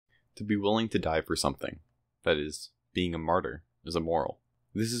to be willing to die for something, that is, being a martyr, is immoral.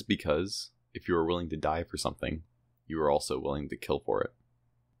 This is because if you are willing to die for something, you are also willing to kill for it.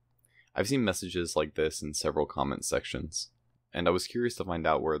 I've seen messages like this in several comment sections, and I was curious to find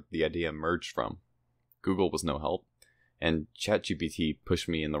out where the idea emerged from. Google was no help, and Chat GPT pushed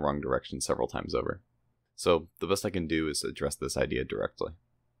me in the wrong direction several times over. So the best I can do is address this idea directly.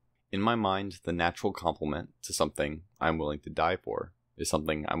 In my mind, the natural complement to something I'm willing to die for is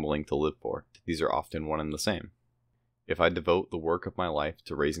something I'm willing to live for. These are often one and the same. If I devote the work of my life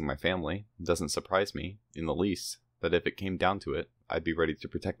to raising my family, it doesn't surprise me, in the least, that if it came down to it, I'd be ready to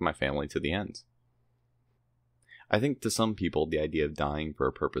protect my family to the end. I think to some people the idea of dying for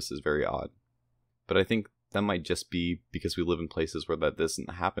a purpose is very odd, but I think that might just be because we live in places where that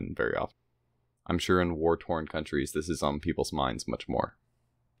doesn't happen very often. I'm sure in war-torn countries this is on people's minds much more.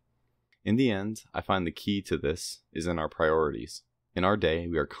 In the end, I find the key to this is in our priorities. In our day,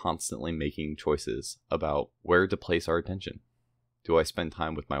 we are constantly making choices about where to place our attention. Do I spend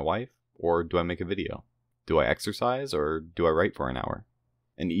time with my wife, or do I make a video? Do I exercise, or do I write for an hour?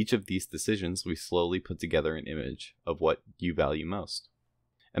 In each of these decisions, we slowly put together an image of what you value most.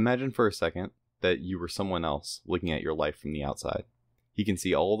 Imagine for a second that you were someone else looking at your life from the outside. He can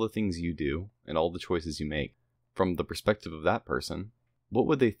see all the things you do and all the choices you make. From the perspective of that person, what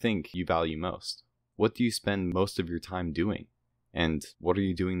would they think you value most? What do you spend most of your time doing? And what are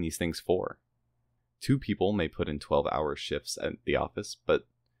you doing these things for? Two people may put in 12-hour shifts at the office, but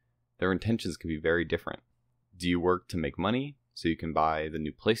their intentions can be very different. Do you work to make money so you can buy the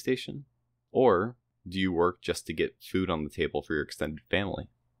new PlayStation? Or do you work just to get food on the table for your extended family?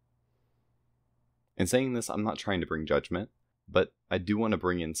 In saying this, I'm not trying to bring judgment, but I do want to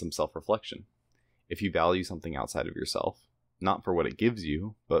bring in some self-reflection. If you value something outside of yourself, not for what it gives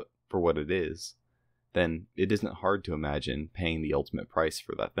you, but for what it is, then it isn't hard to imagine paying the ultimate price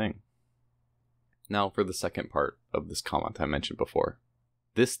for that thing. Now for the second part of this comment I mentioned before.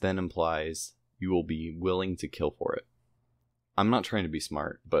 This then implies you will be willing to kill for it. I'm not trying to be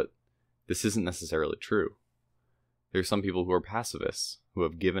smart, but this isn't necessarily true. There are some people who are pacifists, who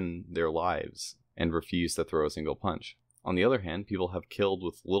have given their lives and refuse to throw a single punch. On the other hand, people have killed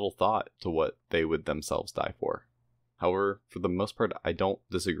with little thought to what they would themselves die for. However, for the most part, I don't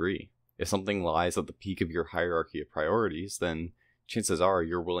disagree. If something lies at the peak of your hierarchy of priorities, then chances are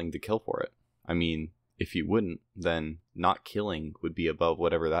you're willing to kill for it. I mean, if you wouldn't, then not killing would be above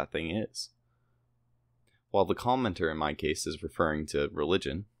whatever that thing is. While the commenter in my case is referring to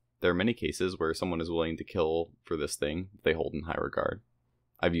religion, there are many cases where someone is willing to kill for this thing they hold in high regard.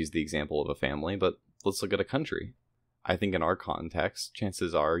 I've used the example of a family, but let's look at a country. I think in our context,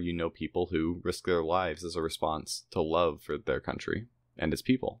 chances are you know people who risk their lives as a response to love for their country and its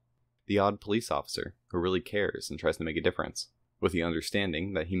people. The odd police officer who really cares and tries to make a difference, with the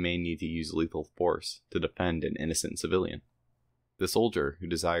understanding that he may need to use lethal force to defend an innocent civilian. The soldier who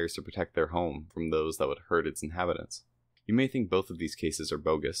desires to protect their home from those that would hurt its inhabitants. You may think both of these cases are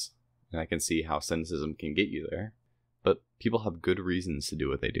bogus, and I can see how cynicism can get you there, but people have good reasons to do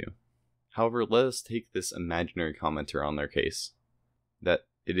what they do. However, let us take this imaginary commenter on their case, that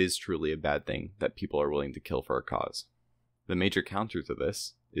it is truly a bad thing that people are willing to kill for a cause. The major counter to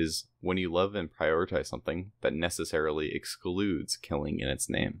this is when you love and prioritize something that necessarily excludes killing in its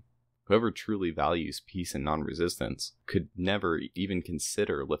name. Whoever truly values peace and non-resistance could never even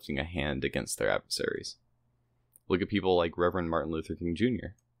consider lifting a hand against their adversaries. Look at people like Reverend Martin Luther King Jr.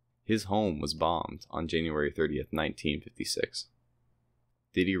 His home was bombed on January 30th, 1956.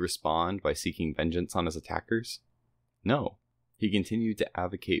 Did he respond by seeking vengeance on his attackers? No. He continued to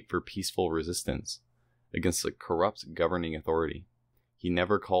advocate for peaceful resistance against a corrupt governing authority. He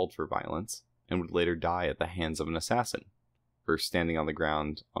never called for violence, and would later die at the hands of an assassin for standing on the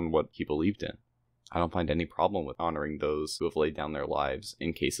ground on what he believed in. I don't find any problem with honoring those who have laid down their lives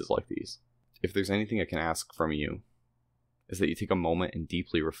in cases like these. If there's anything I can ask from you, is that you take a moment and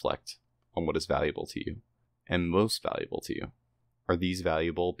deeply reflect on what is valuable to you, and most valuable to you. Are these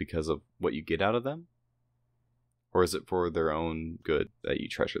valuable because of what you get out of them? Or is it for their own good that you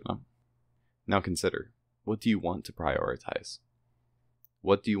treasure them? Now consider, what do you want to prioritize?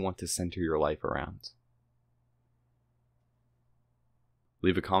 What do you want to center your life around?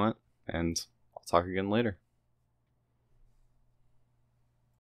 Leave a comment, and I'll talk again later.